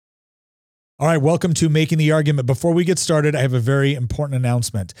All right, welcome to Making the Argument. Before we get started, I have a very important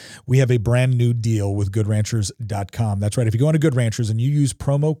announcement. We have a brand new deal with GoodRanchers.com. That's right. If you go on to Good Ranchers and you use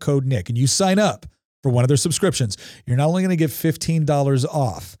promo code Nick and you sign up for one of their subscriptions, you're not only going to get $15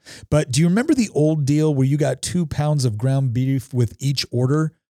 off, but do you remember the old deal where you got 2 pounds of ground beef with each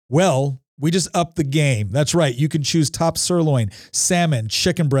order? Well, we just upped the game. That's right. You can choose top sirloin, salmon,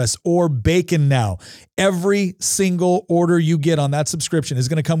 chicken breast, or bacon now. Every single order you get on that subscription is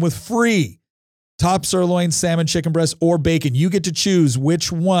going to come with free top sirloin, salmon, chicken breast, or bacon. You get to choose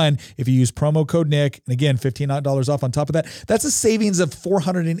which one if you use promo code Nick. And again, $15 off on top of that. That's a savings of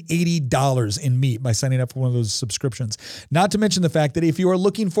 $480 in meat by signing up for one of those subscriptions. Not to mention the fact that if you are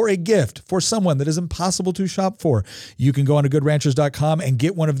looking for a gift for someone that is impossible to shop for, you can go on to GoodRanchers.com and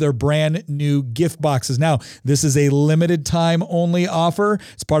get one of their brand new gift boxes. Now, this is a limited time only offer.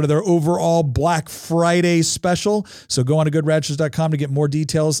 It's part of their overall Black Friday special. So go on to GoodRanchers.com to get more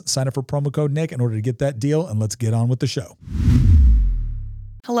details. Sign up for promo code Nick in order to get that deal, and let's get on with the show.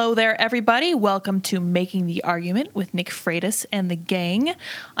 Hello there, everybody. Welcome to Making the Argument with Nick Freitas and the gang.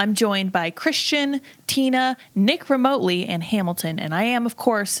 I'm joined by Christian, Tina, Nick remotely, and Hamilton, and I am, of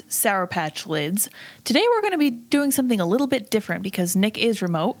course, Sour Patch Lids. Today we're going to be doing something a little bit different because Nick is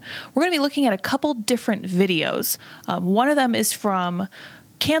remote. We're going to be looking at a couple different videos. One of them is from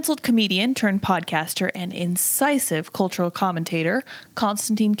canceled comedian turned podcaster and incisive cultural commentator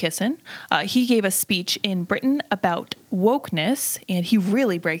Konstantin Kisin. He gave a speech in Britain about wokeness, and he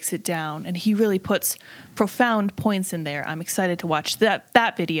really breaks it down, and he really puts profound points in there. I'm excited to watch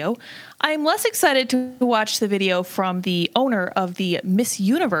that video. I'm less excited to watch the video from the owner of the Miss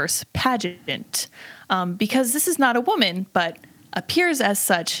Universe pageant, because this is not a woman, but appears as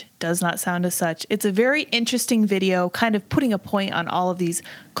such, does not sound as such. It's a very interesting video, kind of putting a point on all of these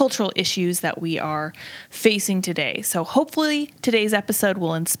cultural issues that we are facing today. So hopefully today's episode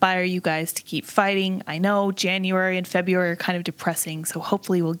will inspire you guys to keep fighting. I know January and February are kind of depressing, so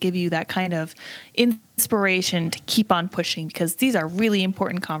hopefully we'll give you that kind of inspiration to keep on pushing, because these are really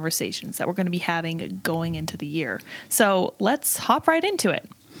important conversations that we're going to be having going into the year. So let's hop right into it.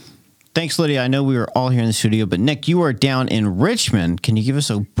 Thanks, Lydia. I know we were all here in the studio, but Nick, you are down in Richmond. Can you give us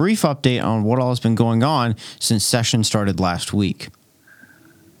a brief update on what all has been going on since session started last week?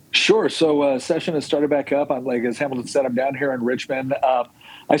 Sure. So session has started back up. I'm as Hamilton said, I'm down here in Richmond.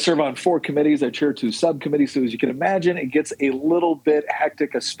 I serve on 4 committees. I chair 2 subcommittees. So as you can imagine, it gets a little bit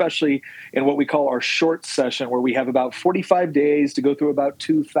hectic, especially in what we call our short session, where we have about 45 days to go through about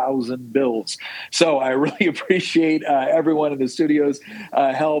 2,000 bills. So I really appreciate everyone in the studio's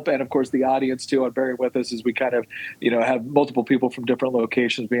help, and of course the audience too, on bearing with us as we kind of, have multiple people from different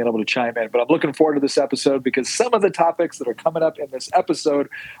locations being able to chime in. But I'm looking forward to this episode because some of the topics that are coming up in this episode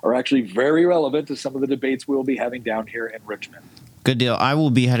are actually very relevant to some of the debates we'll be having down here in Richmond. Good deal. I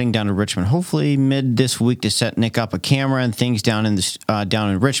will be heading down to Richmond, hopefully mid this week, to set Nick up a camera and things down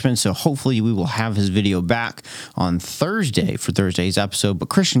in Richmond. So hopefully we will have his video back on Thursday for Thursday's episode. But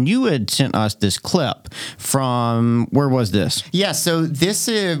Christian, you had sent us this clip from, where was this? Yeah, so this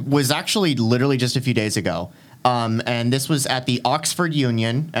was actually literally just a few days ago. And this was at the Oxford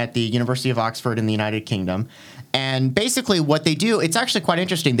Union at the University of Oxford in the United Kingdom. And basically what they do, it's actually quite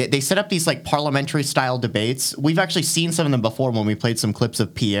interesting. They set up these parliamentary style debates. We've actually seen some of them before when we played some clips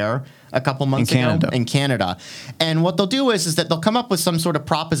of Pierre a couple months ago in Canada. And what they'll do is that they'll come up with some sort of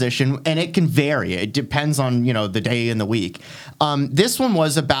proposition, and it can vary. It depends on, the day and the week. This one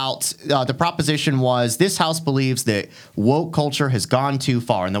was about, the proposition was, this House believes that woke culture has gone too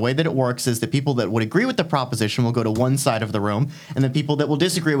far. And the way that it works is that people that would agree with the proposition will go to one side of the room, and the people that will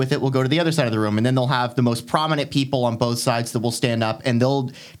disagree with it will go to the other side of the room. And then they'll have the most prominent people on both sides that will stand up, and they'll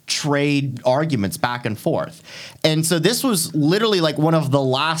trade arguments back and forth. And so this was literally one of the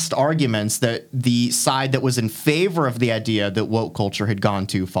last arguments that the side that was in favor of the idea that woke culture had gone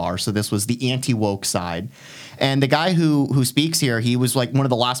too far. So this was the anti-woke side. And the guy who speaks here, he was one of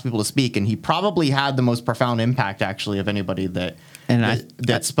the last people to speak, and he probably had the most profound impact, actually, of anybody that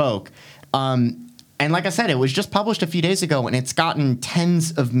spoke. And like I said, it was just published a few days ago, and it's gotten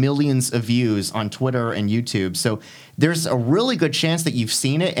tens of millions of views on Twitter and YouTube. So there's a really good chance that you've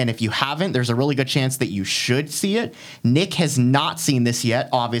seen it, and if you haven't, there's a really good chance that you should see it. Nick has not seen this yet,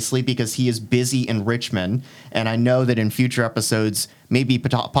 obviously, because he is busy in Richmond, and I know that in future episodes, maybe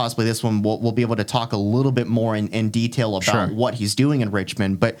possibly this one, we'll be able to talk a little bit more in detail about what he's doing in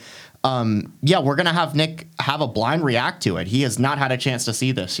Richmond. But we're going to have Nick have a blind react to it. He has not had a chance to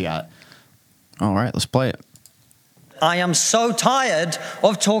see this yet. All right, let's play it. I am so tired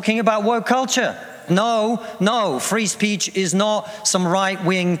of talking about woke culture. No, free speech is not some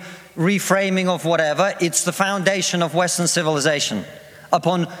right-wing reframing of whatever. It's the foundation of Western civilization.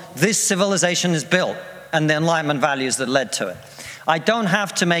 upon this civilization is built and the Enlightenment values that led to it. I don't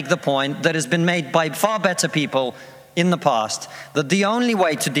have to make the point that has been made by far better people in the past, that the only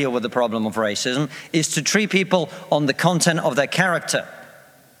way to deal with the problem of racism is to treat people on the content of their character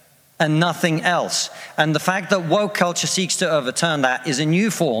and nothing else. And the fact that woke culture seeks to overturn that is a new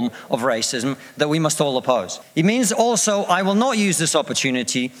form of racism that we must all oppose. It means also I will not use this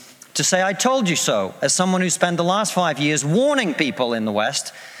opportunity to say I told you so, as someone who spent the last 5 years warning people in the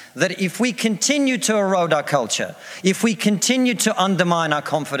West that if we continue to erode our culture, if we continue to undermine our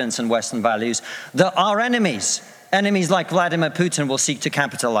confidence in Western values, that our enemies like Vladimir Putin will seek to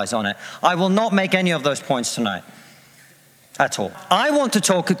capitalize on it. I will not make any of those points tonight at all. I want to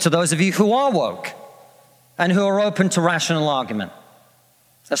talk to those of you who are woke and who are open to rational argument.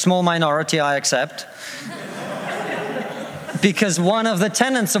 A small minority, I accept. Because one of the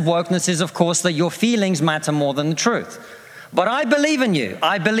tenets of wokeness is, of course, that your feelings matter more than the truth. But I believe in you.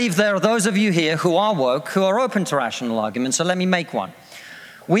 I believe there are those of you here who are woke, who are open to rational argument, so let me make one.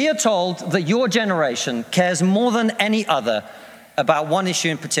 We are told that your generation cares more than any other about one issue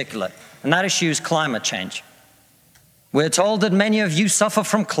in particular, and that issue is climate change. We're told that many of you suffer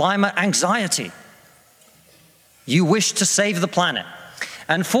from climate anxiety. You wish to save the planet.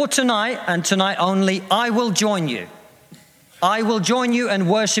 And for tonight, and tonight only, I will join you. I will join you in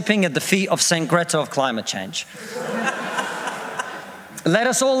worshiping at the feet of Saint Greta of climate change. Let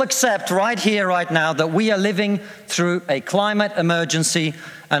us all accept right here, right now, that we are living through a climate emergency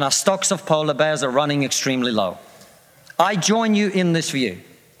and our stocks of polar bears are running extremely low. I join you in this view.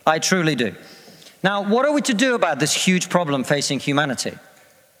 I truly do. Now, what are we to do about this huge problem facing humanity?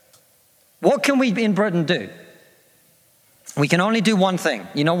 What can we in Britain do? We can only do one thing.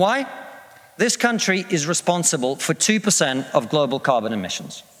 You know why? This country is responsible for 2% of global carbon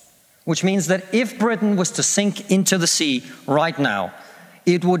emissions, which means that if Britain was to sink into the sea right now,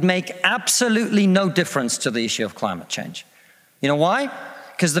 it would make absolutely no difference to the issue of climate change. You know why?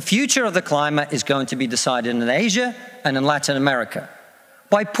 Because the future of the climate is going to be decided in Asia and in Latin America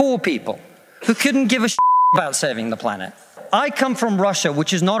by poor people who couldn't give a shit about saving the planet. I come from Russia,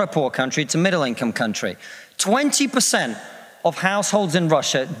 which is not a poor country, it's a middle-income country. 20% of households in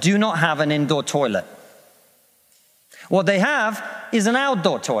Russia do not have an indoor toilet. What they have is an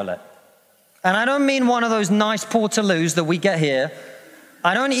outdoor toilet. And I don't mean one of those nice portaloos that we get here.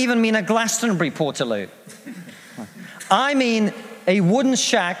 I don't even mean a Glastonbury portaloo. I mean a wooden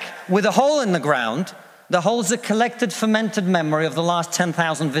shack with a hole in the ground that holds a collected fermented memory of the last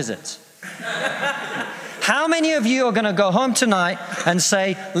 10,000 visits. How many of you are going to go home tonight and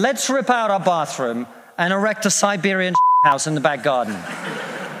say, let's rip out our bathroom and erect a Siberian house in the back garden?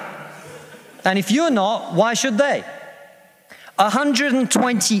 And if you're not, why should they?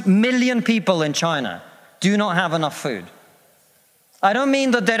 120 million people in China do not have enough food. I don't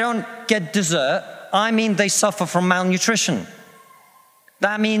mean that they don't get dessert. I mean they suffer from malnutrition.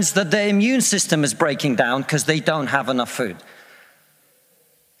 That means that their immune system is breaking down because they don't have enough food.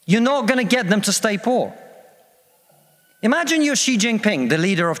 You're not going to get them to stay poor. Imagine you're Xi Jinping, the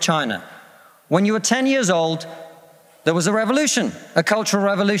leader of China. When you were 10 years old, there was a revolution, a cultural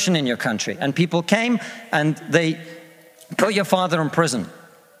revolution in your country, and people came and they put your father in prison.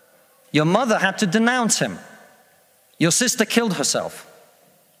 Your mother had to denounce him. Your sister killed herself.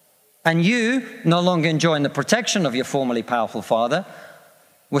 And you, no longer enjoying the protection of your formerly powerful father,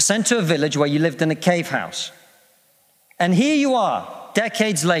 were sent to a village where you lived in a cave house. And here you are,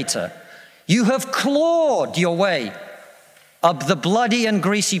 decades later. You have clawed your way up the bloody and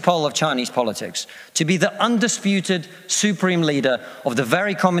greasy pole of Chinese politics to be the undisputed supreme leader of the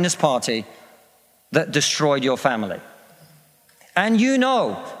very Communist Party that destroyed your family. And you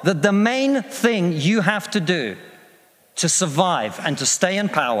know that the main thing you have to do to survive and to stay in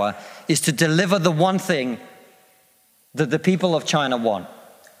power is to deliver the one thing that the people of China want: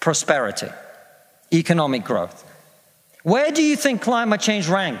 prosperity, economic growth. Where do you think climate change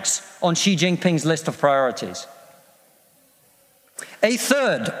ranks on Xi Jinping's list of priorities?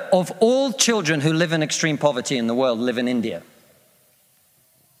 1/3 of all children who live in extreme poverty in the world live in India.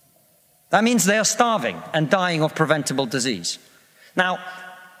 That means they are starving and dying of preventable disease. Now,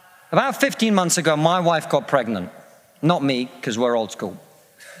 about 15 months ago, my wife got pregnant. Not me, because we're old school.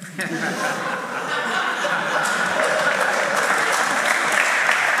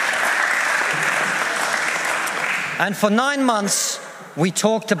 And for 9 months, we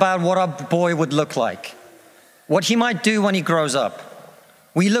talked about what our boy would look like, what he might do when he grows up.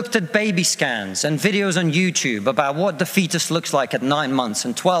 We looked at baby scans and videos on YouTube about what the fetus looks like at 9 months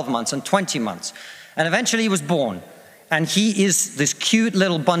and 12 months and 20 months. And eventually he was born. And he is this cute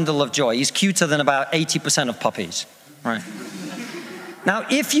little bundle of joy. He's cuter than about 80% of puppies, right? Now,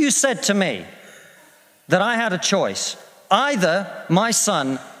 if you said to me that I had a choice, either my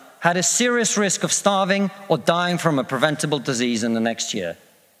son had a serious risk of starving or dying from a preventable disease in the next year,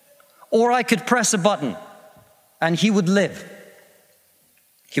 or I could press a button and he would live.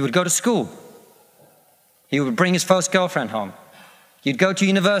 He would go to school. He would bring his first girlfriend home. He'd go to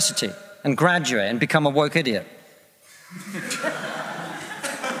university and graduate and become a woke idiot.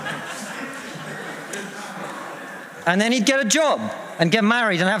 And then he'd get a job and get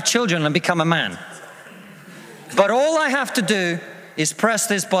married and have children and become a man. But all I have to do is press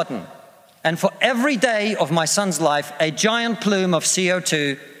this button. And for every day of my son's life, a giant plume of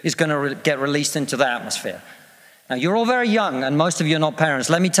CO2 is going to get released into the atmosphere. Now, you're all very young, and most of you are not parents.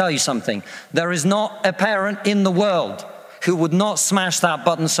 Let me tell you something. There is not a parent in the world who would not smash that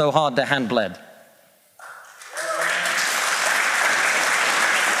button so hard their hand bled.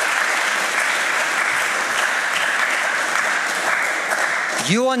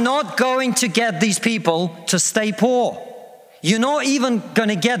 You are not going to get these people to stay poor. You're not even going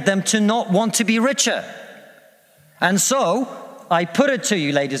to get them to not want to be richer. And so, I put it to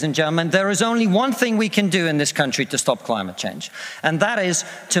you, ladies and gentlemen, there is only one thing we can do in this country to stop climate change, and that is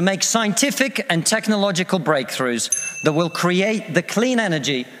to make scientific and technological breakthroughs that will create the clean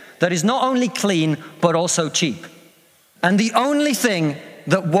energy that is not only clean, but also cheap. And the only thing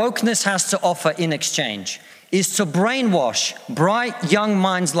that wokeness has to offer in exchange is to brainwash bright young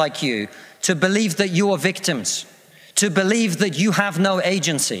minds like you to believe that you are victims, to believe that you have no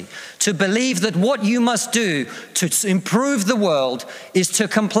agency, to believe that what you must do to improve the world is to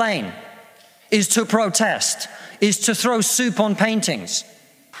complain, is to protest, is to throw soup on paintings.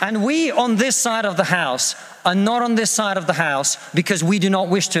 And we on this side of the house are not on this side of the house because we do not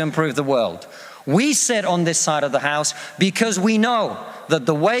wish to improve the world. We sit on this side of the house because we know that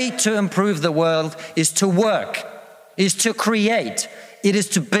the way to improve the world is to work, is to create, it is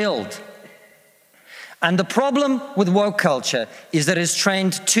to build. And the problem with woke culture is that it's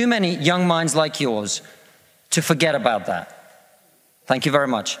trained too many young minds like yours to forget about that. Thank you very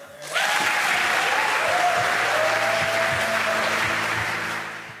much.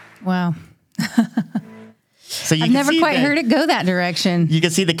 Wow. So I've never quite heard it go that direction. You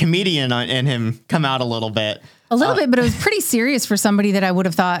can see the comedian in him come out a little bit. A little bit, but it was pretty serious for somebody that I would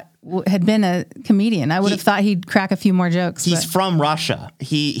have thought had been a comedian. I would have thought he'd crack a few more jokes. He's from Russia.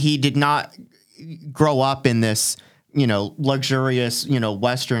 He did not grow up in this, luxurious,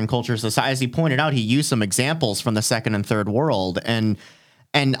 Western culture society. As he pointed out, he used some examples from the second and third world. And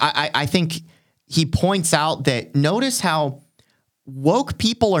I think he points out that notice how woke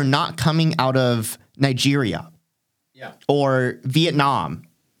people are not coming out of Nigeria or Vietnam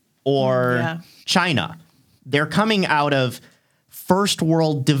or China. They're coming out of first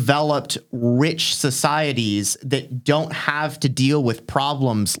world developed rich societies that don't have to deal with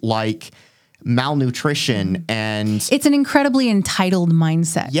problems like malnutrition and it's an incredibly entitled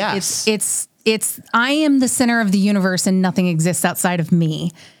mindset. Yes. It's I am the center of the universe and nothing exists outside of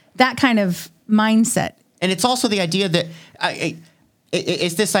me. That kind of mindset. And it's also the idea that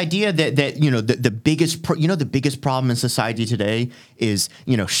it's this idea that the biggest the biggest problem in society today is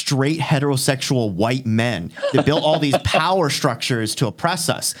straight heterosexual white men that built all these power structures to oppress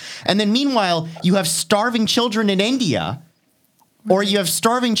us. And then meanwhile, you have starving children in India, or you have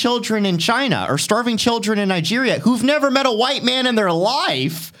starving children in China, or starving children in Nigeria who've never met a white man in their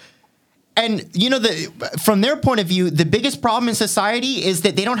life. And from their point of view, the biggest problem in society is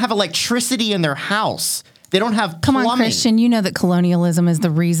that they don't have electricity in their house. They don't have plumbing. Come on, Christian, you know that colonialism is the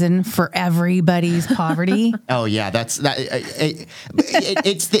reason for everybody's poverty. Oh yeah, that's that.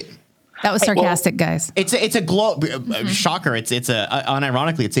 It's the. That was sarcastic, guys. It's a shocker. It's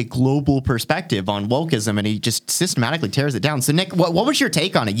unironically, it's a global perspective on wokeism, and he just systematically tears it down. So Nick, what was your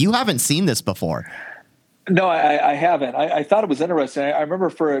take on it? You haven't seen this before. No, I haven't. I thought it was interesting. I remember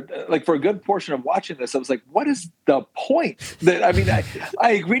for a good portion of watching this, I was like, "What is the point?"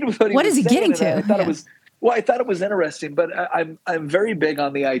 I agreed with what is he getting to? I thought it was. Well, I thought it was interesting, but I'm very big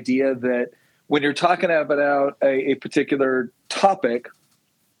on the idea that when you're talking about a particular topic,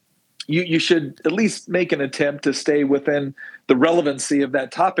 you should at least make an attempt to stay within the relevancy of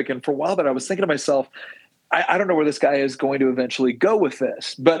that topic. And for a while, I was thinking to myself, I don't know where this guy is going to eventually go with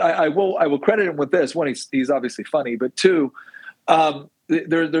this, but I will credit him with this. One, he's obviously funny, but two,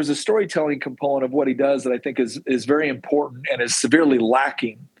 there's a storytelling component of what he does that I think is very important and is severely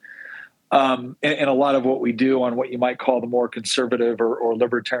lacking in a lot of what we do on what you might call the more conservative or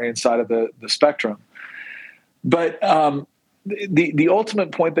libertarian side of the spectrum. But the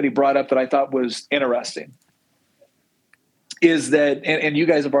ultimate point that he brought up that I thought was interesting is that, and you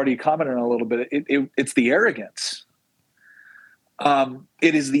guys have already commented on a little bit, it's the arrogance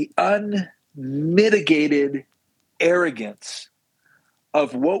It is the unmitigated arrogance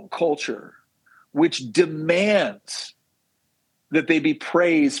of woke culture, which demands that they be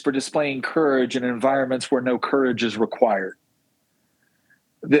praised for displaying courage in environments where no courage is required.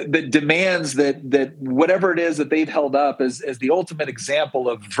 That demands that whatever it is that they've held up as the ultimate example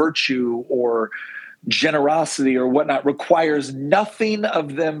of virtue or generosity or whatnot requires nothing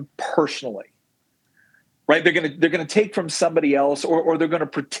of them personally. Right? They're gonna take from somebody else, or they're gonna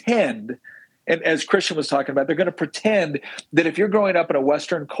pretend, and as Christian was talking about, they're gonna pretend that if you're growing up in a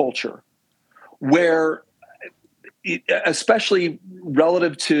Western culture where, especially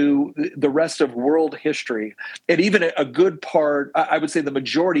relative to the rest of world history, and even a good part, I would say the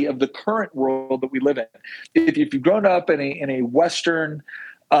majority of the current world that we live in, if you've grown up in a Western,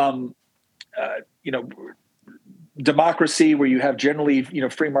 democracy where you have generally,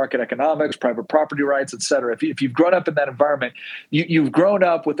 free market economics, private property rights, et cetera. If you've grown up in that environment, you've grown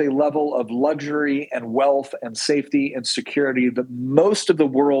up with a level of luxury and wealth and safety and security that most of the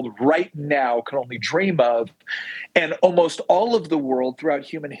world right now can only dream of. And almost all of the world throughout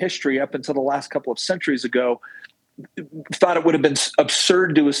human history up until the last couple of centuries ago thought it would have been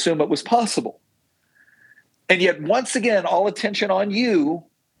absurd to assume it was possible. And yet, once again, all attention on you.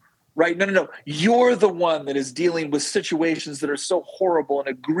 Right? No. You're the one that is dealing with situations that are so horrible and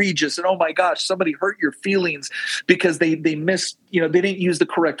egregious. And oh my gosh, somebody hurt your feelings because they missed, they didn't use the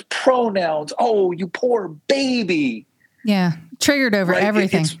correct pronouns. Oh, you poor baby. Yeah. Triggered over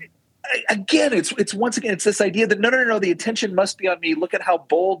everything. It's once again, it's this idea that no, the attention must be on me. Look at how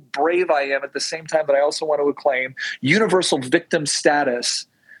bold, brave I am at the same time that I also want to acclaim universal victim status.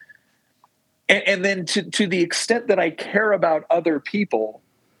 And then to the extent that I care about other people,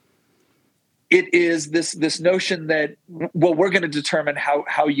 it is this notion that, well, we're going to determine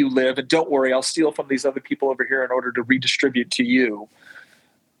how you live, and don't worry, I'll steal from these other people over here in order to redistribute to you.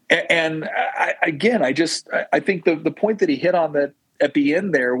 And I think the point that he hit on that at the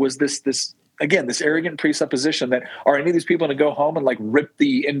end there was this arrogant presupposition that are any of these people going to go home and like rip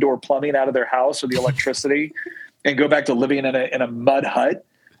the indoor plumbing out of their house or the electricity and go back to living in a mud hut?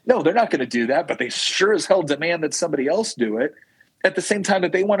 No, they're not going to do that, but they sure as hell demand that somebody else do it. At the same time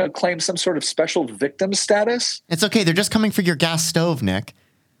that they want to claim some sort of special victim status. It's okay. They're just coming for your gas stove, Nick.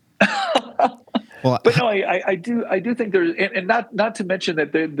 Well, but no, I do think there's, and not to mention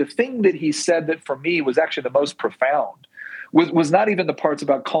that the thing that he said that for me was actually the most profound was not even the parts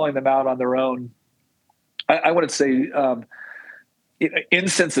about calling them out on their own. I wouldn't say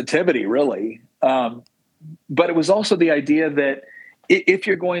insensitivity, really, but it was also the idea that if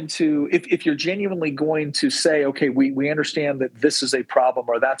you're genuinely going to say, okay, we understand that this is a problem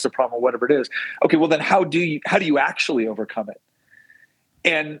or that's a problem or whatever it is. Okay, well then how do you actually overcome it?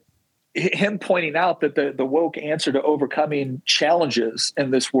 And him pointing out that the woke answer to overcoming challenges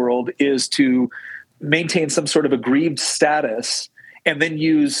in this world is to maintain some sort of aggrieved status and then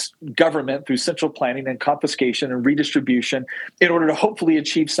use government through central planning and confiscation and redistribution in order to hopefully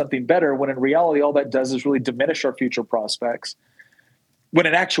achieve something better, when in reality all that does is really diminish our future prospects. When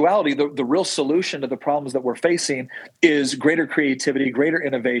in actuality, the real solution to the problems that we're facing is greater creativity, greater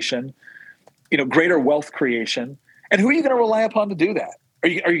innovation, greater wealth creation. And who are you going to rely upon to do that? Are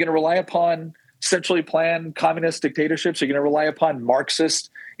you going to rely upon centrally planned communist dictatorships? Are you going to rely upon Marxist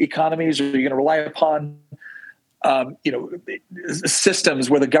economies? Are you going to rely upon systems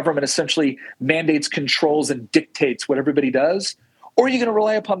where the government essentially mandates, controls, and dictates what everybody does? Or are you going to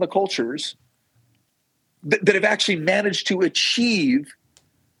rely upon the cultures that have actually managed to achieve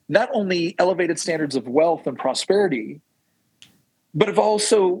not only elevated standards of wealth and prosperity, but have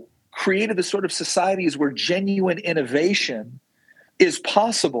also created the sort of societies where genuine innovation is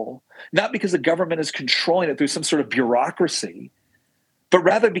possible, not because the government is controlling it through some sort of bureaucracy, but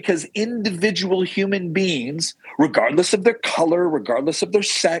rather because individual human beings, regardless of their color, regardless of their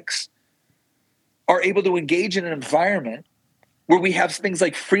sex, are able to engage in an environment where we have things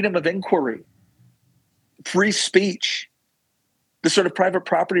like freedom of inquiry, free speech, the sort of private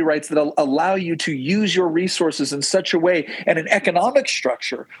property rights that allow you to use your resources in such a way, and an economic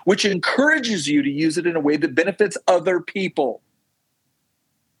structure which encourages you to use it in a way that benefits other people.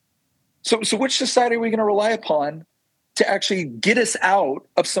 So which society are we going to rely upon to actually get us out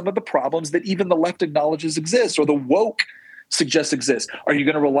of some of the problems that even the left acknowledges exist, or the woke suggests exist? Are you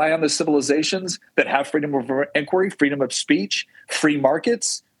going to rely on the civilizations that have freedom of inquiry, freedom of speech, free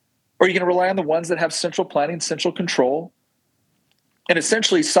markets? Or are you going to rely on the ones that have central planning, central control, and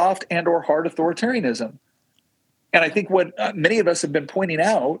essentially soft and or hard authoritarianism? And I think what many of us have been pointing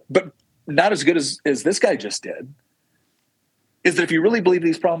out, but not as good as this guy just did, is that if you really believe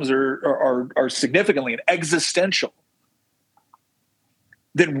these problems are significantly and existential,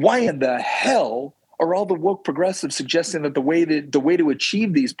 then why in the hell are all the woke progressives suggesting that the way to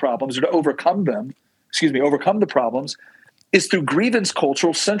achieve these problems or to overcome the problems is through grievance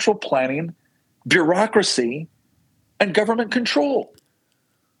culture, central planning, bureaucracy, and government control?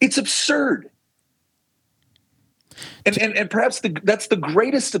 It's absurd. And perhaps that's the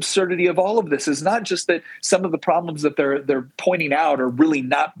greatest absurdity of all of this, is not just that some of the problems that they're pointing out are really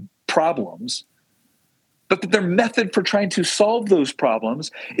not problems, but that their method for trying to solve those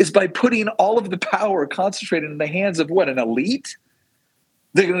problems is by putting all of the power concentrated in the hands of what, an elite?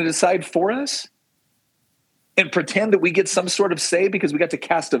 They're going to decide for us and pretend that we get some sort of say because we got to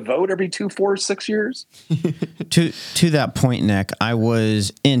cast a vote every 2, 4, 6 years? To that point, Nick, I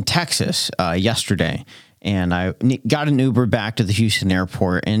was in Texas yesterday, and I got an Uber back to the Houston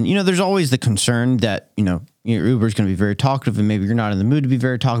airport. And, there's always the concern that, your Uber is going to be very talkative, and maybe you're not in the mood to be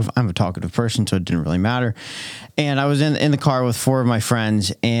very talkative. I'm a talkative person, so it didn't really matter. And I was in the car with 4 of my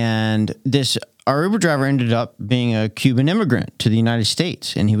friends, and our Uber driver ended up being a Cuban immigrant to the United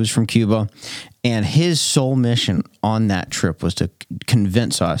States, and he was from Cuba. And his sole mission on that trip was to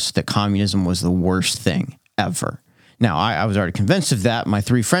convince us that communism was the worst thing ever. Now, I was already convinced of that. My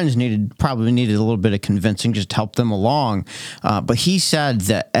 3 friends probably needed a little bit of convincing just to help them along. But he said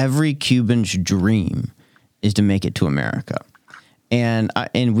that every Cuban's dream is to make it to America. And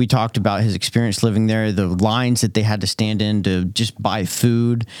we talked about his experience living there, the lines that they had to stand in to just buy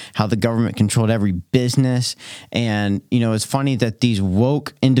food, how the government controlled every business. And, it's funny that these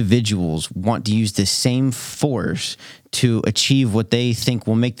woke individuals want to use the same force to achieve what they think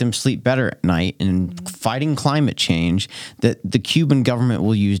will make them sleep better at night and fighting climate change that the Cuban government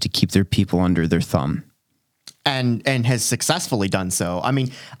will use to keep their people under their thumb. And has successfully done so. I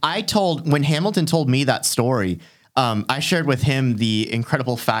mean, when Hamilton told me that story, I shared with him the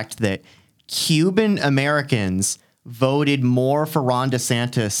incredible fact that Cuban Americans voted more for Ron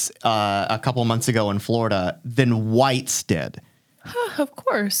DeSantis a couple months ago in Florida than whites did. Of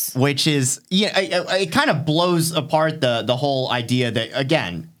course. Which is, it kind of blows apart the whole idea that,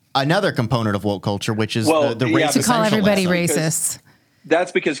 again, another component of woke culture, which is the race. To call everybody racist.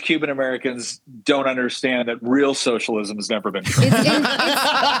 That's because Cuban Americans don't understand that real socialism has never been true. It's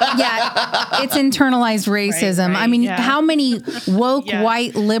internalized racism. Right, I mean, yeah. how many woke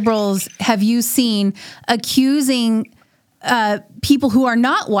white liberals have you seen accusing people who are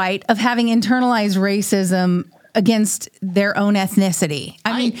not white of having internalized racism against their own ethnicity?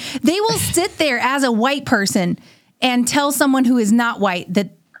 I mean, they will sit there as a white person and tell someone who is not white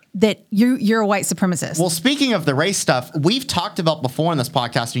that you're a white supremacist. Well, speaking of the race stuff, we've talked about before in this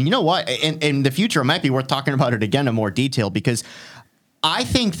podcast, and you know what? In the future, it might be worth talking about it again in more detail, because I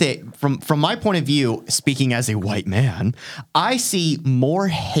think that from my point of view, speaking as a white man, I see more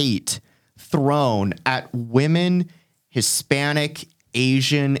hate thrown at women, Hispanic,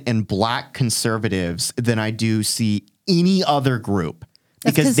 Asian, and Black conservatives than I do see any other group.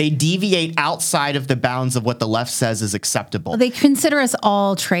 Because they deviate outside of the bounds of what the left says is acceptable. They consider us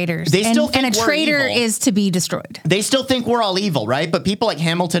all traitors. They still think and a we're traitor evil. is to be destroyed. They still think we're all evil, right? But people like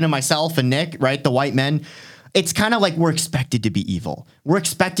Hamilton and myself and Nick, right, the white men, it's kind of like we're expected to be evil. We're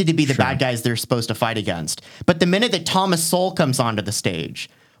expected to be the bad guys they're supposed to fight against. But the minute that Thomas Sowell comes onto the stage,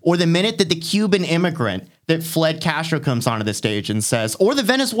 or the minute that the Cuban immigrant that fled Castro comes onto the stage and says, or the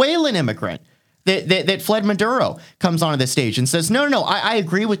Venezuelan immigrant that fled Maduro comes onto the stage and says, no, I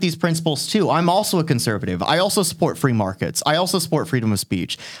agree with these principles too. I'm also a conservative. I also support free markets. I also support freedom of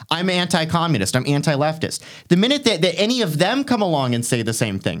speech. I'm anti-communist. I'm anti-leftist. The minute that any of them come along and say the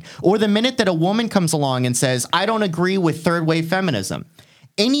same thing, or the minute that a woman comes along and says, I don't agree with third wave feminism,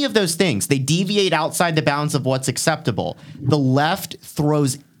 any of those things, they deviate outside the bounds of what's acceptable. The left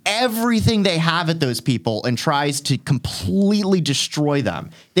throws everything they have at those people and tries to completely destroy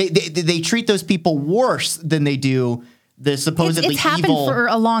them. They treat those people worse than they do the supposedly it's happened evil. for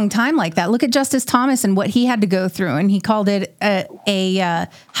a long time like that. Look at Justice Thomas and what he had to go through, and he called it a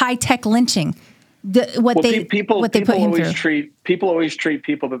high-tech lynching. People always treat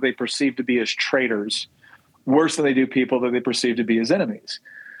people that they perceive to be as traitors worse than they do people that they perceive to be as enemies.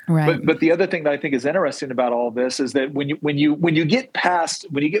 Right. But the other thing that I think is interesting about all this is that when you get past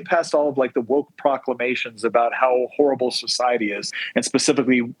all of like the woke proclamations about how horrible society is, and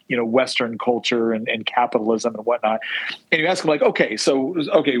specifically Western culture and capitalism and whatnot, and you ask them like, okay, so we're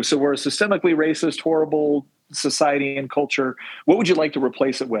a systemically racist, horrible society and culture. What would you like to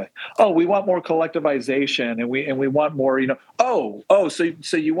replace it with? Oh, we want more collectivization, and we want more.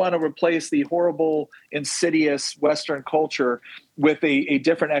 So you want to replace the horrible, insidious Western culture with a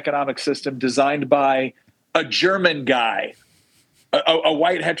different economic system designed by a German guy, a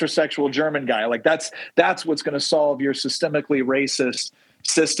white heterosexual German guy. Like that's what's going to solve your systemically racist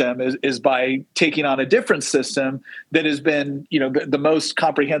system is by taking on a different system that has been, the most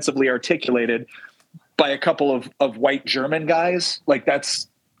comprehensively articulated by a couple of white German guys. Like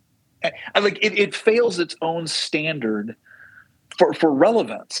it fails its own standard for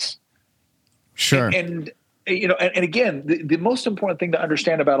relevance. Sure. And again, the most important thing to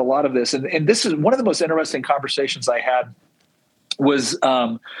understand about a lot of this, and this is one of the most interesting conversations I had, was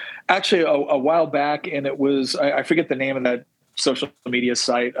actually a while back, and it was, I forget the name of that social media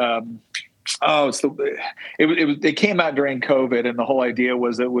site. It came out during COVID, and the whole idea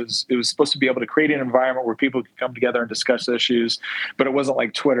was it was supposed to be able to create an environment where people could come together and discuss issues, but it wasn't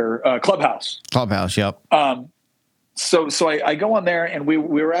like Twitter. Clubhouse. Yep. So I go on there, and we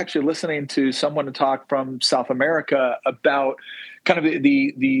were actually listening to someone talk from South America about kind of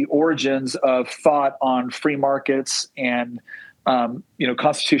the origins of thought on free markets and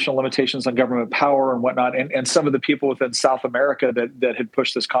constitutional limitations on government power and whatnot, and some of the people within South America that had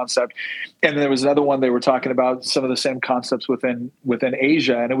pushed this concept. And there was another one, they were talking about some of the same concepts within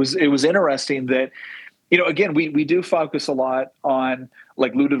Asia. And it was interesting that, again, we do focus a lot on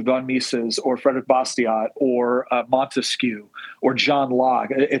like Ludwig von Mises or Frederick Bastiat or Montesquieu or John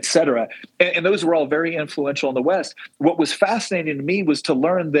Locke, et cetera. And those were all very influential in the West. What was fascinating to me was to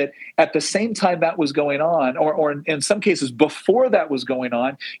learn that at the same time that was going on, or in some cases before that was going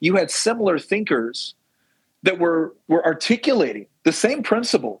on, you had similar thinkers that were articulating the same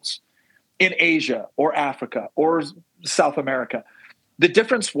principles in Asia or Africa or South America. The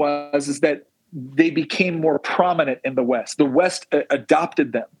difference was that they became more prominent in the West. The West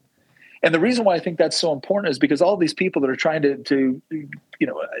adopted them. And the reason why I think that's so important is because all these people that are trying to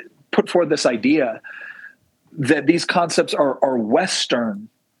put forward this idea that these concepts are Western,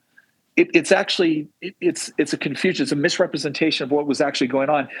 it's actually a confusion. It's a misrepresentation of what was actually going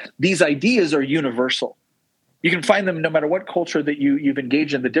on. These ideas are universal. You can find them no matter what culture that you've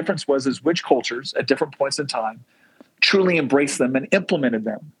engaged in. The difference is which cultures at different points in time truly embraced them and implemented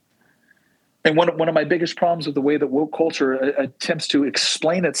them. And one of my biggest problems with the way that woke culture attempts to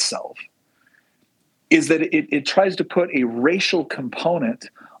explain itself is that it tries to put a racial component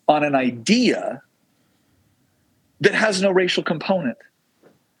on an idea that has no racial component.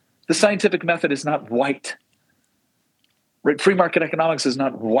 The scientific method is not white. Right? Free market economics is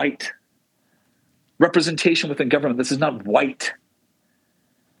not white. Representation within government, this is not white.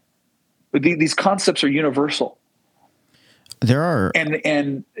 But these concepts are universal. There are...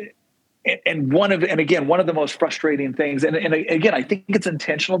 And one of the most frustrating things, and again, I think it's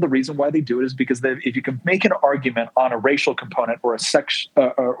intentional. The reason why they do it is because if you can make an argument on a racial component or a sex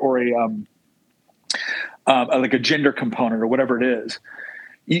like a gender component or whatever it is,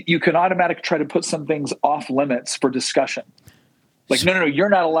 you can automatically try to put some things off limits for discussion. Like, no, you're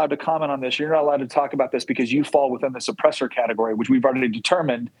not allowed to comment on this. You're not allowed to talk about this because you fall within this oppressor category, which we've already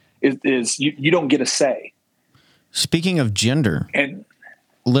determined is you don't get a say. Speaking of gender, and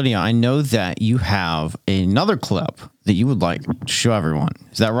Lydia, I know that you have another clip that you would like to show everyone.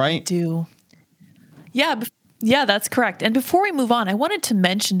 Is that right? I do. Yeah, that's correct. And before we move on, I wanted to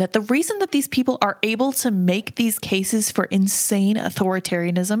mention that the reason that these people are able to make these cases for insane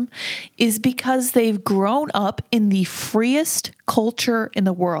authoritarianism is because they've grown up in the freest culture in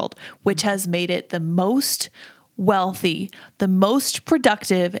the world, which has made it the most wealthy, the most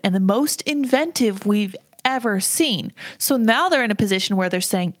productive, and the most inventive we've ever seen. So now they're in a position where they're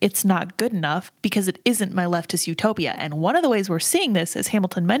saying it's not good enough because it isn't my leftist utopia. And one of the ways we're seeing this, as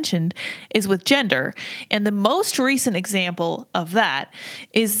Hamilton mentioned, is with gender. And the most recent example of that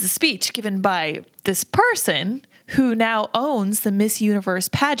is the speech given by this person who now owns the Miss Universe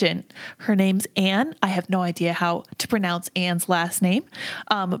pageant. Her name's Anne. I have no idea how to pronounce Anne's last name.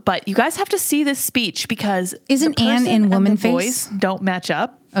 But you guys have to see this speech because isn't Anne in woman face? Voice don't match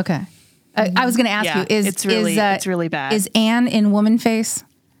up. Okay. I was going to ask you, it's really bad. Is Anne in woman face?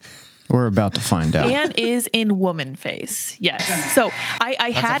 We're about to find out. Anne is in woman face. Yes. So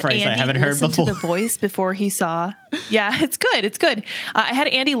I had Andy listen to The Voice before he saw. Yeah, it's good. It's good. I had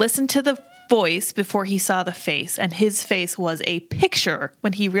Andy listen to The Voice before he saw the face, and his face was a picture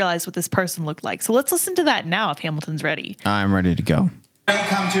when he realized what this person looked like. So let's listen to that now if Hamilton's ready. I'm ready to go.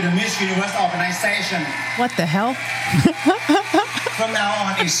 Welcome to the Miss Universe organization. What the hell? From now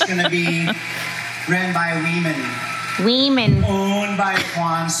on, it's going to be ran by women. Women. Owned by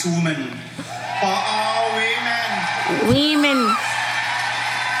transwomen. For all women. Women.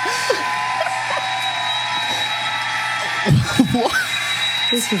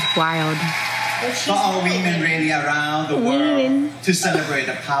 This is wild. For all women really around the world to celebrate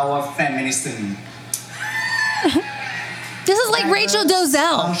the power of feminism. This is like Rachel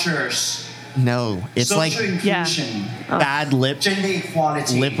Dolezal. Cultures No, it's social like inclusion, bad gender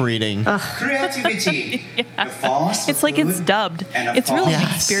equality, lip reading. creativity, the force It's of like it's good, dubbed. and of It's really an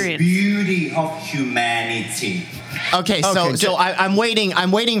course, experience. beauty of humanity. Okay, so I'm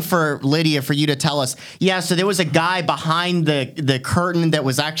waiting for Lydia for you to tell us. Yeah, so there was a guy behind the curtain that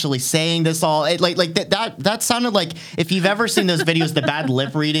was actually saying this all. That sounded like, if you've ever seen those videos, the bad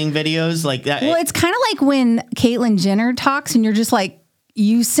lip reading videos, like that. Well, it's kind of like when Caitlyn Jenner talks and you're just like,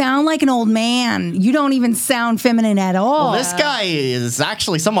 you sound like an old man. You don't even sound feminine at all. Well, this guy is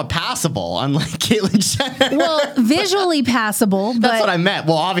actually somewhat passable, unlike Caitlyn Jenner. Well, visually passable. That's but what I meant.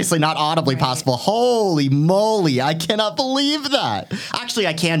 Well, obviously not audibly possible. Holy moly. I cannot believe that. Actually,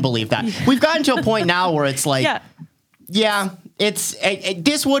 I can believe that. We've gotten to a point now where it's like,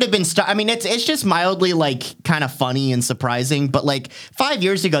 this would have been, I mean, it's just mildly like kind of funny and surprising. But like 5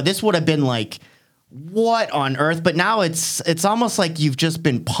 years ago, this would have been like, what on earth? But now it's almost like you've just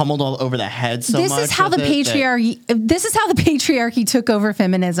been pummeled all over the head so much. This is how the patriarchy took over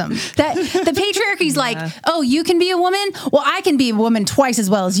feminism. That the patriarchy's like, oh, you can be a woman? Well, I can be a woman twice as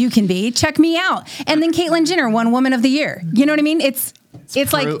well as you can be. Check me out. And then Caitlyn Jenner won Woman of the Year. You know what I mean? It's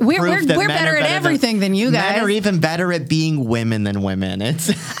like we're better at everything than you guys. Men are even better at being women than women. I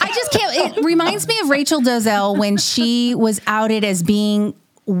just can't. It reminds me of Rachel Dolezal when she was outed as being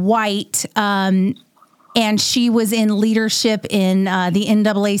white, and she was in leadership in the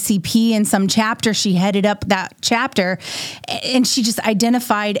NAACP in some chapter. She headed up that chapter, and she just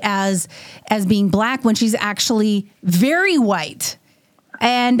identified as being black when she's actually very white.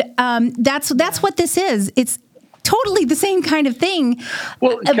 And that's what this is. It's totally the same kind of thing,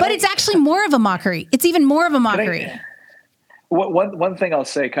 but it's actually more of a mockery. It's even more of a mockery. One thing I'll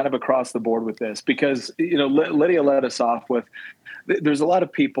say kind of across the board with this, because, Lydia led us off with, there's a lot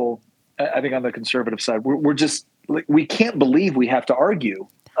of people, I think on the conservative side, we're just, we can't believe we have to argue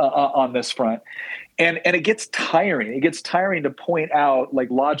on this front. And it gets tiring. It gets tiring to point out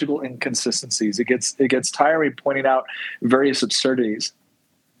like logical inconsistencies. It gets tiring pointing out various absurdities.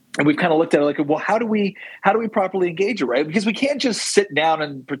 And we've kind of looked at it like, well, how do we properly engage it, right? Because we can't just sit down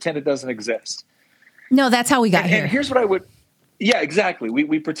and pretend it doesn't exist. No, that's how we got here. And here's what I would. Yeah, exactly.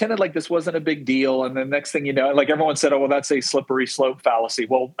 We pretended like this wasn't a big deal. And the next thing you know, like everyone said, oh, well, that's a slippery slope fallacy.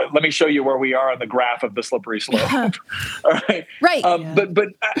 Well, let me show you where we are on the graph of the slippery slope. All right. Right. But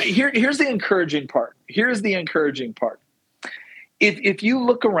here's the encouraging part. Here's the encouraging part. If you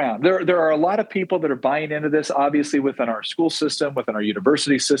look around, there are a lot of people that are buying into this, obviously within our school system, within our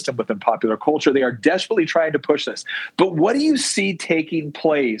university system, within popular culture. They are desperately trying to push this. But what do you see taking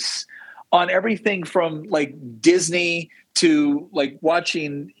place on everything from like Disney to like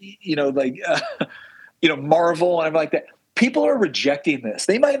watching, Marvel and everything like that? People are rejecting this.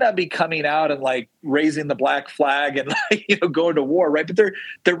 They might not be coming out and like raising the black flag and going to war, right? But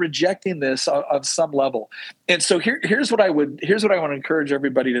they're rejecting this on some level. And so here's what I want to encourage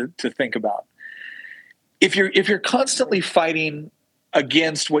everybody to think about. If you're constantly fighting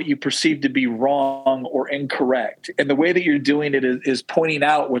against what you perceive to be wrong or incorrect, and the way that you're doing it is pointing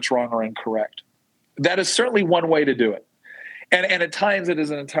out what's wrong or incorrect, that is certainly one way to do it. And at times it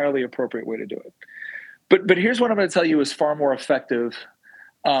is an entirely appropriate way to do it. But here's what I'm going to tell you is far more effective,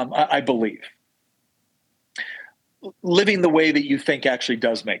 I believe. Living the way that you think actually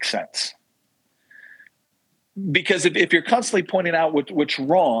does make sense. Because if you're constantly pointing out what's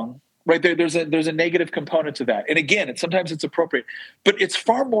wrong, right, there's a negative component to that. And again, sometimes it's appropriate. But it's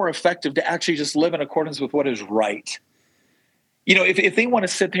far more effective to actually just live in accordance with what is right. If they want to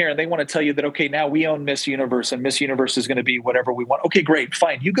sit here and they want to tell you that, okay, now we own Miss Universe and Miss Universe is going to be whatever we want. Okay, great,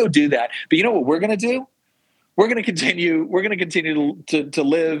 fine. You go do that. But you know what we're going to do? We're going to continue to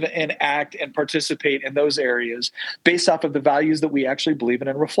live and act and participate in those areas based off of the values that we actually believe in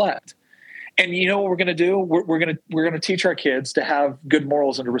and reflect. And you know what we're going to do? We're going to teach our kids to have good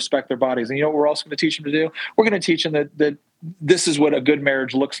morals and to respect their bodies. And you know what we're also going to teach them to do? We're going to teach them that this is what a good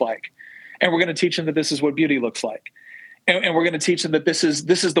marriage looks like. And we're going to teach them that this is what beauty looks like. And we're going to teach them that this is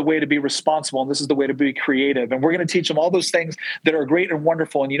the way to be responsible and this is the way to be creative. And we're going to teach them all those things that are great and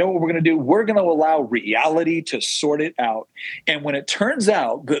wonderful. And you know what we're going to do? We're going to allow reality to sort it out. And when it turns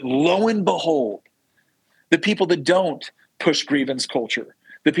out that, lo and behold, the people that don't push grievance culture,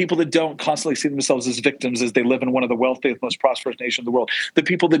 the people that don't constantly see themselves as victims as they live in one of the wealthiest, most prosperous nations in the world, the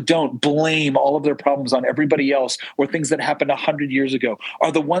people that don't blame all of their problems on everybody else or things that happened 100 years ago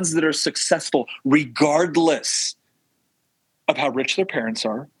are the ones that are successful regardless of how rich their parents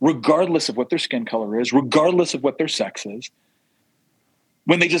are, regardless of what their skin color is, regardless of what their sex is.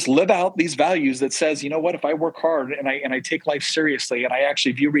 When they just live out these values that says, you know what, if I work hard and I take life seriously and I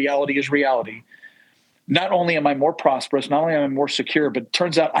actually view reality as reality, not only am I more prosperous, not only am I more secure, but it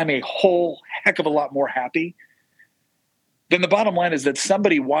turns out I'm a whole heck of a lot more happy, then the bottom line is that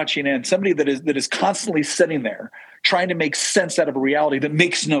somebody watching in, somebody that is constantly sitting there trying to make sense out of a reality that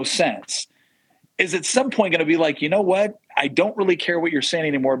makes no sense, is at some point going to be like, you know what? I don't really care what you're saying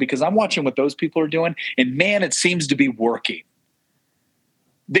anymore because I'm watching what those people are doing, and man, it seems to be working.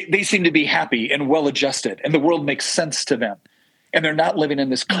 They seem to be happy and well-adjusted, and the world makes sense to them. And they're not living in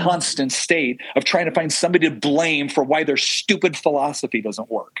this constant state of trying to find somebody to blame for why their stupid philosophy doesn't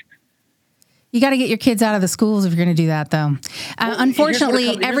work. You got to get your kids out of the schools if you're going to do that, though.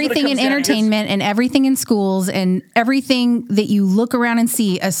 Unfortunately, everything in entertainment and everything in schools and everything that you look around and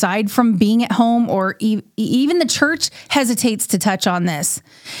see, aside from being at home or even the church, hesitates to touch on this.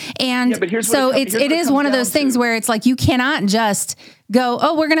 And so it is one of those things where it's like you cannot just go,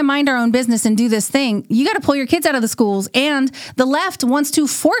 oh, we're going to mind our own business and do this thing. You got to pull your kids out of the schools. And the left wants to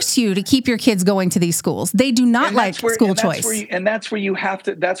force you to keep your kids going to these schools. They do not like school choice. That's where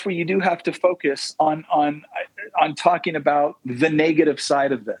you do have to focus on talking about the negative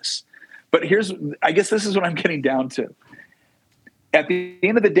side of this. But I guess this is what I'm getting down to. At the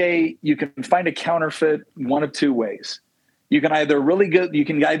end of the day, you can find a counterfeit one of two ways. You can either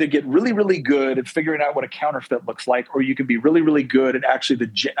get really, really good at figuring out what a counterfeit looks like, or you can be really, really good at actually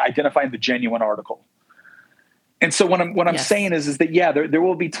identifying the genuine article. And so what I'm saying is that, yeah, there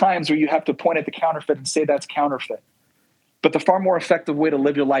will be times where you have to point at the counterfeit and say that's counterfeit. But the far more effective way to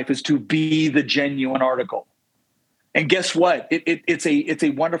live your life is to be the genuine article. And guess what? It's a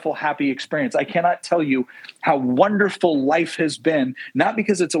wonderful, happy experience. I cannot tell you how wonderful life has been, not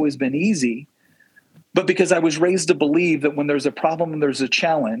because it's always been easy, but because I was raised to believe that when there's a problem and there's a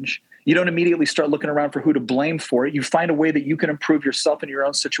challenge, you don't immediately start looking around for who to blame for it. You find a way that you can improve yourself and your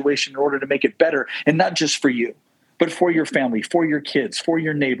own situation in order to make it better, and not just for you, but for your family, for your kids, for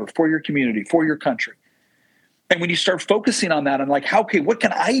your neighbor, for your community, for your country. And when you start focusing on that and like, okay, what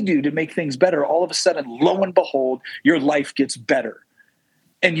can I do to make things better? All of a sudden, lo and behold, your life gets better.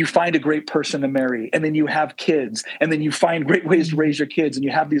 And you find a great person to marry, and then you have kids, and then you find great ways to raise your kids, and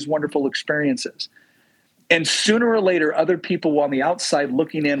you have these wonderful experiences. And sooner or later, other people on the outside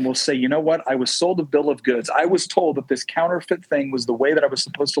looking in will say, you know what? I was sold a bill of goods. I was told that this counterfeit thing was the way that I was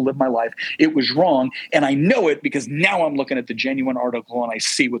supposed to live my life. It was wrong. And I know it because now I'm looking at the genuine article and I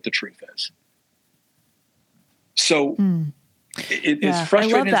see what the truth is. So as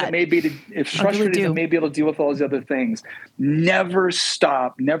frustrating as it may be to deal with all these other things, never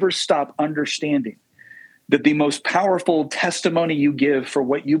stop understanding that the most powerful testimony you give for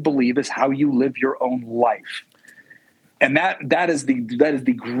what you believe is how you live your own life. And that is the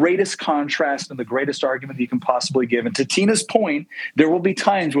greatest contrast and the greatest argument that you can possibly give. And to Tina's point, there will be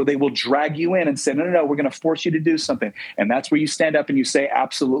times where they will drag you in and say, no, we're going to force you to do something. And that's where you stand up and you say,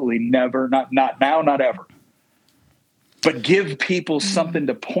 absolutely never, not now, not ever. But give people something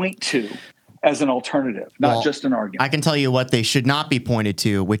to point to as an alternative, not just an argument. I can tell you what they should not be pointed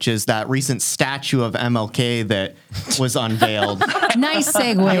to, which is that recent statue of MLK that was unveiled. Nice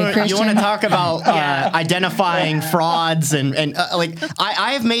segue, Christian. You want to talk about identifying frauds and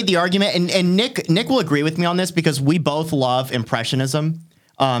I have made the argument, and Nick will agree with me on this because we both love Impressionism.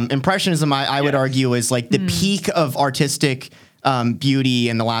 Impressionism, I would argue, is like the peak of artistic beauty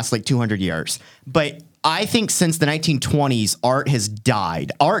in the last 200 years. But I think since the 1920s, art has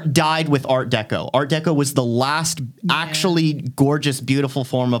died. Art died with Art Deco. Art Deco was the last actually gorgeous, beautiful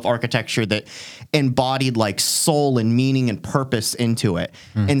form of architecture that embodied soul and meaning and purpose into it.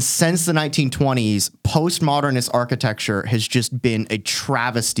 And since the 1920s, postmodernist architecture has just been a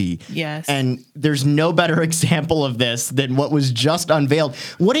travesty. Yes. And there's no better example of this than what was just unveiled.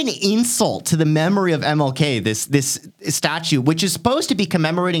 What an insult to the memory of MLK, this statue, which is supposed to be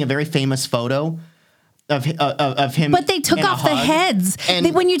commemorating a very famous photo of him, but they took off the heads.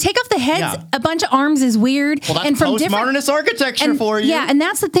 And when you take off the heads, a bunch of arms is weird. Well, that's postmodernist architecture for you. Yeah, and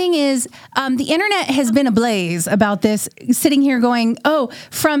that's the thing is, the internet has been ablaze about this. Sitting here going,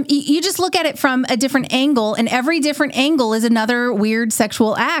 you just look at it from a different angle, and every different angle is another weird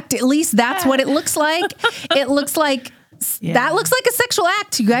sexual act. At least that's what it looks like. It looks like. Yeah. That looks like a sexual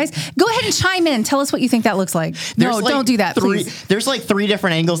act, you guys. Go ahead and chime in. Tell us what you think that looks like. Don't do that, please. There's 3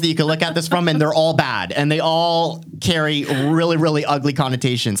 different angles that you can look at this from, and they're all bad, and they all carry really, really ugly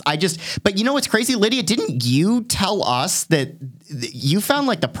connotations. But you know what's crazy, Lydia? Didn't you tell us that you found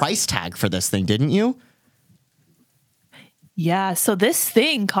the price tag for this thing, didn't you? Yeah, so this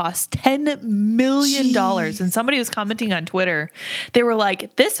thing cost $10 million. And somebody was commenting on Twitter. They were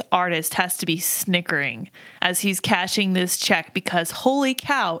like, this artist has to be snickering as he's cashing this check because holy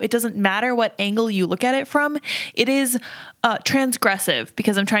cow, it doesn't matter what angle you look at it from. It is transgressive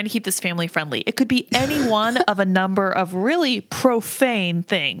because I'm trying to keep this family friendly. It could be any one of a number of really profane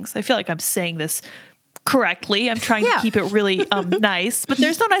things. I feel like I'm saying this correctly. I'm trying to keep it really nice, but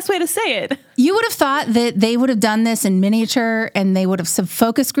there's no nice way to say it. You would have thought that they would have done this in miniature and they would have some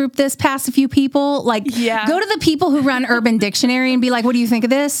focus group this past a few people. Like, go to the people who run Urban Dictionary and be like, what do you think of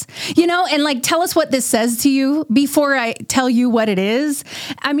this? You know, and like, tell us what this says to you before I tell you what it is.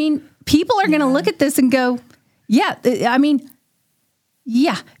 I mean, people are going to look at this and go,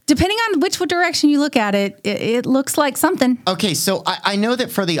 depending on which direction you look at it, it looks like something. Okay, so I know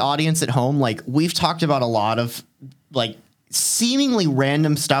that for the audience at home, like we've talked about a lot of like seemingly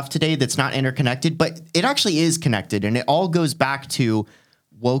random stuff today that's not interconnected, but it actually is connected, and it all goes back to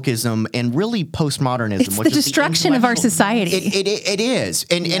wokeism and really postmodernism. It's the destruction of our society. It is.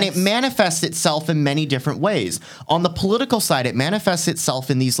 And it manifests itself in many different ways. On the political side, it manifests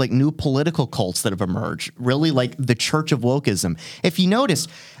itself in these like new political cults that have emerged, really like the Church of Wokeism. If you notice,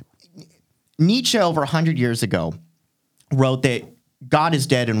 Nietzsche over 100 years ago wrote that God is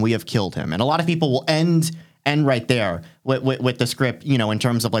dead and we have killed him. And a lot of people will end right there with the script, you know, in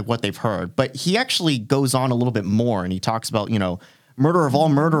terms of like what they've heard. But he actually goes on a little bit more and he talks about, you know, murder of all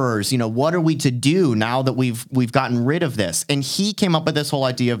murderers, you know, what are we to do now that we've gotten rid of this? And he came up with this whole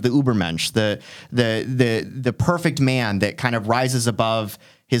idea of the Übermensch, the perfect man that kind of rises above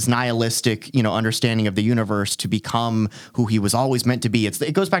his nihilistic, you know, understanding of the universe to become who he was always meant to be.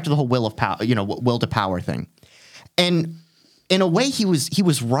 It goes back to the whole will of power, you know, will to power thing. And in a way, he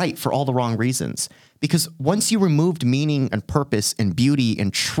was right for all the wrong reasons, because once you removed meaning and purpose and beauty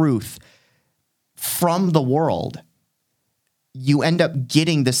and truth from the world, you end up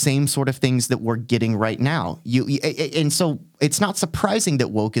getting the same sort of things that we're getting right now. And so it's not surprising that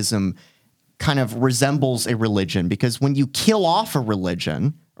wokeism kind of resembles a religion, because when you kill off a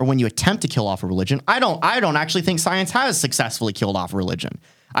religion, or when you attempt to kill off a religion, I don't actually think science has successfully killed off a religion.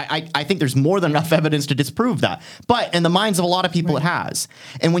 I think there's more than enough evidence to disprove that. But in the minds of a lot of people, it has.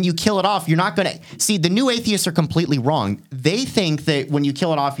 And when you kill it off, you're not going to see, the new atheists are completely wrong. They think that when you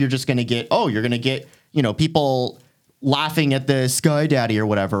kill it off, you're just going to get, you know, people laughing at the Sky Daddy or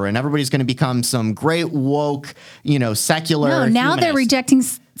whatever, and everybody's going to become some great woke, you know, secular. No, now humanist. they're rejecting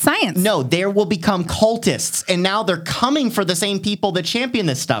science. No, there will become cultists, and now they're coming for the same people that champion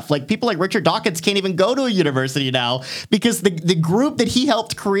this stuff. Like people like Richard Dawkins can't even go to a university now because the group that he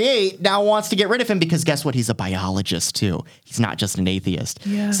helped create now wants to get rid of him, because guess what? He's a biologist too. He's not just an atheist.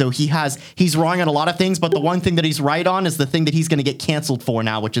 Yeah. So he's wrong on a lot of things, but the one thing that he's right on is the thing that he's going to get canceled for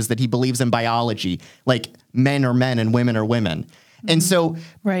now, which is that he believes in biology. Like men are men and women are women. And so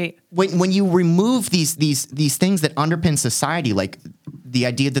when you remove these things that underpin society, like the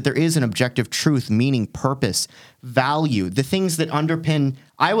idea that there is an objective truth, meaning, purpose, value, the things that underpin,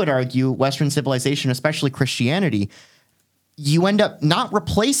 I would argue, Western civilization, especially Christianity, you end up not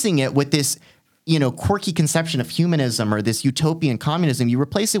replacing it with this, you know, quirky conception of humanism or this utopian communism. You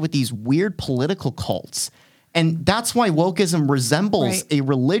replace it with these weird political cults. And that's why wokeism resembles a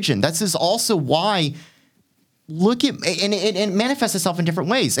religion. This is also why look at, and it manifests itself in different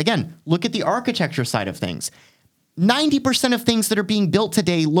ways. Again, look at the architecture side of things. 90% of things that are being built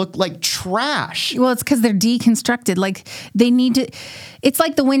today look like trash. Well, it's because they're deconstructed. Like they need to, it's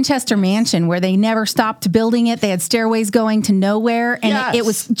like the Winchester Mansion where they never stopped building it. They had stairways going to nowhere, and it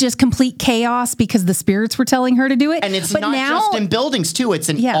was just complete chaos because the spirits were telling her to do it. And it's not just in buildings too. It's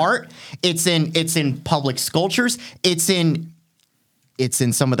in art. It's in public sculptures. It's in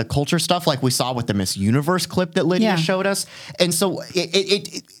some of the culture stuff, like we saw with the Miss Universe clip that Lydia showed us. And so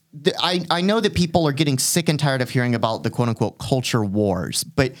I know that people are getting sick and tired of hearing about the quote unquote culture wars,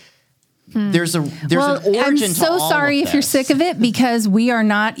 but there's an origin to all of this. I'm so sorry if you're sick of it, because we are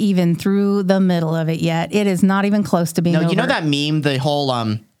not even through the middle of it yet. It is not even close to being over. You know that meme, the whole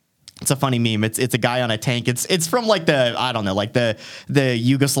it's a funny meme. It's a guy on a tank. It's from like the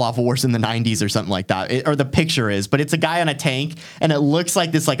Yugoslav wars in the 90s or something like that. Or the picture is, but it's a guy on a tank, and it looks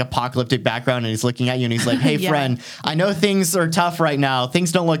like this like apocalyptic background, and he's looking at you and he's like, "Hey friend, I know things are tough right now.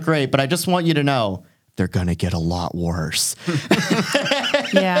 Things don't look great, but I just want you to know they're gonna get a lot worse."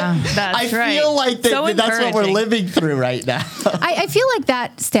 That's I feel like that's what we're living through right now. I feel like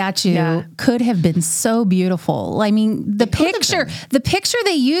that statue could have been so beautiful. I mean, the picture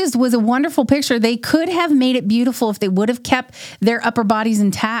they used was a wonderful picture. They could have made it beautiful if they would have kept their upper bodies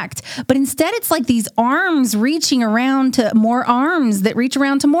intact. But instead, it's like these arms reaching around to more arms that reach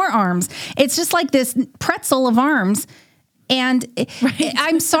around to more arms. It's just like this pretzel of arms. And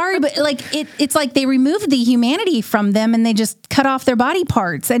I'm sorry, but like it's like they removed the humanity from them and they just cut off their body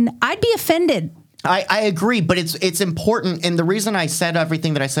parts. And I'd be offended. I agree, but it's important. And the reason I said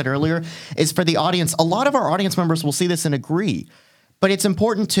everything that I said earlier is for the audience. A lot of our audience members will see this and agree, but it's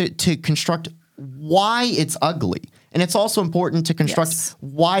important to construct why it's ugly. And it's also important to construct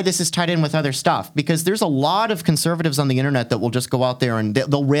why this is tied in with other stuff, because there's a lot of conservatives on the internet that will just go out there and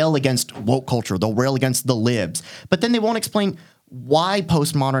they'll rail against woke culture. They'll rail against the libs, but then they won't explain why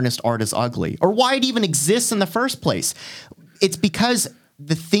postmodernist art is ugly or why it even exists in the first place. It's because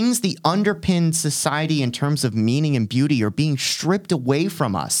the things that underpin society in terms of meaning and beauty are being stripped away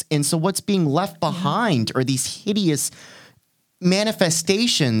from us. And so what's being left behind are these hideous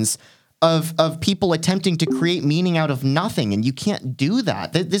manifestations of people attempting to create meaning out of nothing. And you can't do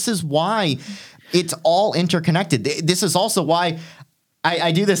that. This is why it's all interconnected. This is also why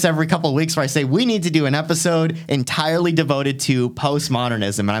I do this every couple of weeks where I say we need to do an episode entirely devoted to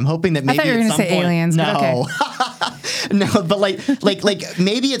postmodernism. And I'm hoping that maybe I thought you were at going some to say point, aliens. no, But okay. no, but like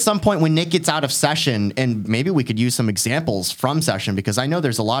maybe at some point when Nick gets out of session, and maybe we could use some examples from session, because I know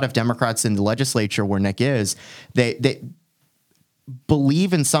there's a lot of Democrats in the legislature where Nick is, they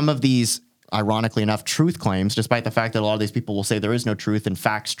believe in some of these, ironically enough, truth claims, despite the fact that a lot of these people will say there is no truth and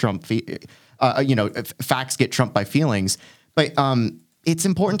facts trump, facts get trumped by feelings. But it's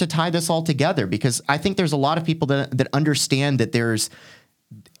important to tie this all together, because I think there's a lot of people that understand that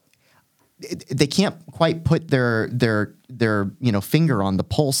they can't quite put their finger on the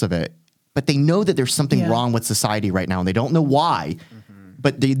pulse of it, but they know that there's something wrong with society right now, and they don't know why,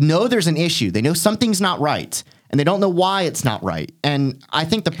 but they know there's an issue. They know something's not right, and they don't know why it's not right. And I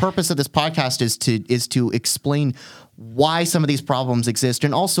think the purpose of this podcast is to explain why some of these problems exist,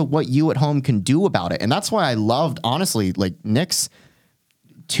 and also what you at home can do about it. And that's why I loved, honestly, like Nick's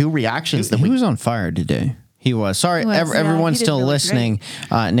 2 reactions. He was on fire today. He was. Sorry, everyone's still really listening.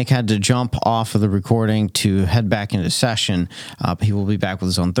 Nick had to jump off of the recording to head back into session. He will be back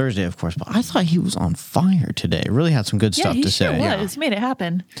with us on Thursday, of course. But I thought he was on fire today. Really had some good stuff to say. Yeah, he was. He made it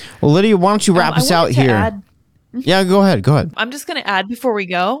happen. Well, Lydia, why don't you wrap us out here? Yeah, go ahead. I'm just going to add before we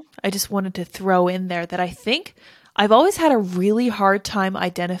go, I just wanted to throw in there that I think I've always had a really hard time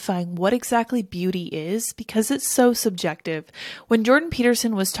identifying what exactly beauty is, because it's so subjective. When Jordan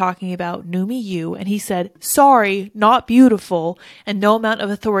Peterson was talking about New Me You, and he said, sorry, not beautiful, and no amount of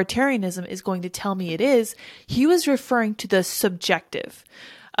authoritarianism is going to tell me it is, he was referring to the subjective,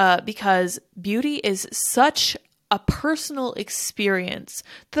 because beauty is such a personal experience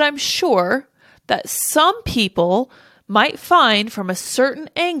that I'm sure that some people might find from a certain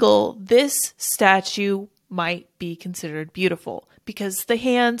angle this statue might be considered beautiful, because the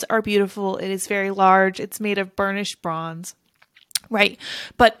hands are beautiful. It is very large. It's made of burnished bronze, right?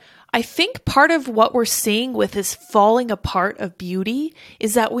 But I think part of what we're seeing with this falling apart of beauty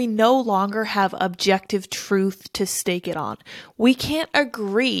is that we no longer have objective truth to stake it on. We can't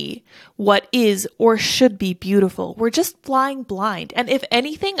agree what is or should be beautiful. We're just flying blind. And if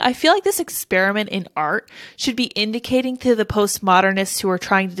anything, I feel like this experiment in art should be indicating to the postmodernists who are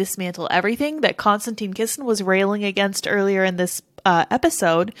trying to dismantle everything that Konstantin Kisin was railing against earlier in this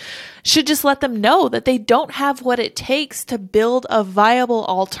episode, should just let them know that they don't have what it takes to build a viable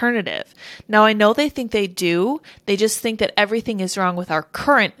alternative. Now, I know they think they do. They just think that everything is wrong with our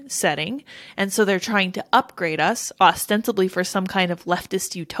current setting. And so they're trying to upgrade us, ostensibly for some kind of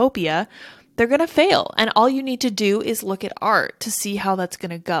leftist utopia. They're going to fail. And all you need to do is look at art to see how that's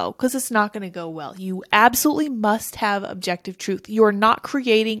going to go, because it's not going to go well. You absolutely must have objective truth. You are not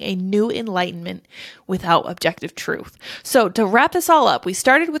creating a new enlightenment without objective truth. So to wrap this all up, we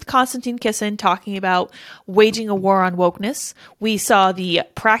started with Konstantin Kisin talking about waging a war on wokeness. We saw the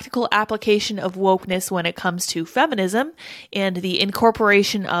practical application of wokeness when it comes to feminism and the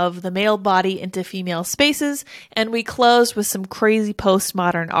incorporation of the male body into female spaces. And we closed with some crazy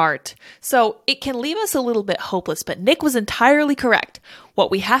postmodern art. So it can leave us a little bit hopeless, but Nick was entirely correct.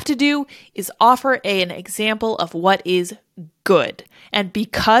 What we have to do is offer an example of what is good. And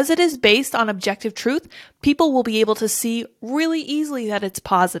because it is based on objective truth, people will be able to see really easily that it's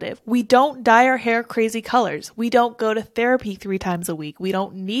positive. We don't dye our hair crazy colors. We don't go to therapy 3 times a week. We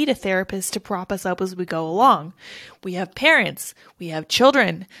don't need a therapist to prop us up as we go along. We have parents, we have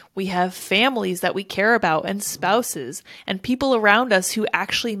children, we have families that we care about, and spouses, and people around us who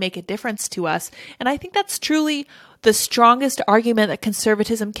actually make a difference to us. And I think that's truly the strongest argument that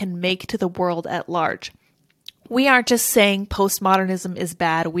conservatism can make to the world at large. We aren't just saying postmodernism is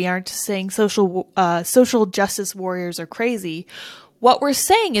bad. We aren't just saying social justice warriors are crazy. What we're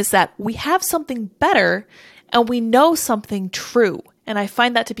saying is that we have something better and we know something true. And I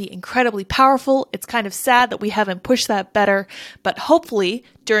find that to be incredibly powerful. It's kind of sad that we haven't pushed that better, but hopefully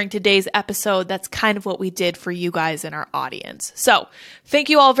during today's episode, that's kind of what we did for you guys in our audience. So thank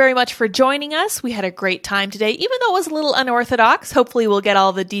you all very much for joining us. We had a great time today, even though it was a little unorthodox. Hopefully we'll get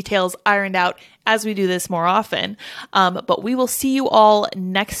all the details ironed out as we do this more often. But we will see you all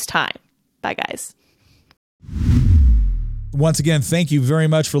next time. Bye, guys. Once again, thank you very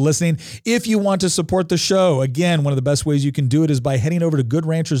much for listening. If you want to support the show, again, one of the best ways you can do it is by heading over to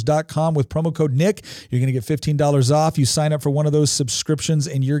goodranchers.com with promo code Nick. You're going to get $15 off. You sign up for one of those subscriptions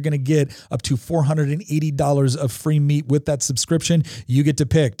and you're going to get up to $480 of free meat with that subscription. You get to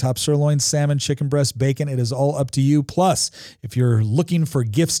pick top sirloin, salmon, chicken breast, bacon. It is all up to you. Plus, if you're looking for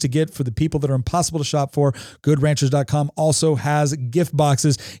gifts to get for the people that are impossible to shop for, goodranchers.com also has gift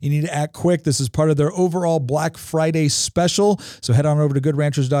boxes. You need to act quick. This is part of their overall Black Friday special. So head on over to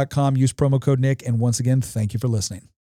goodranchers.com, use promo code Nick, and once again, thank you for listening.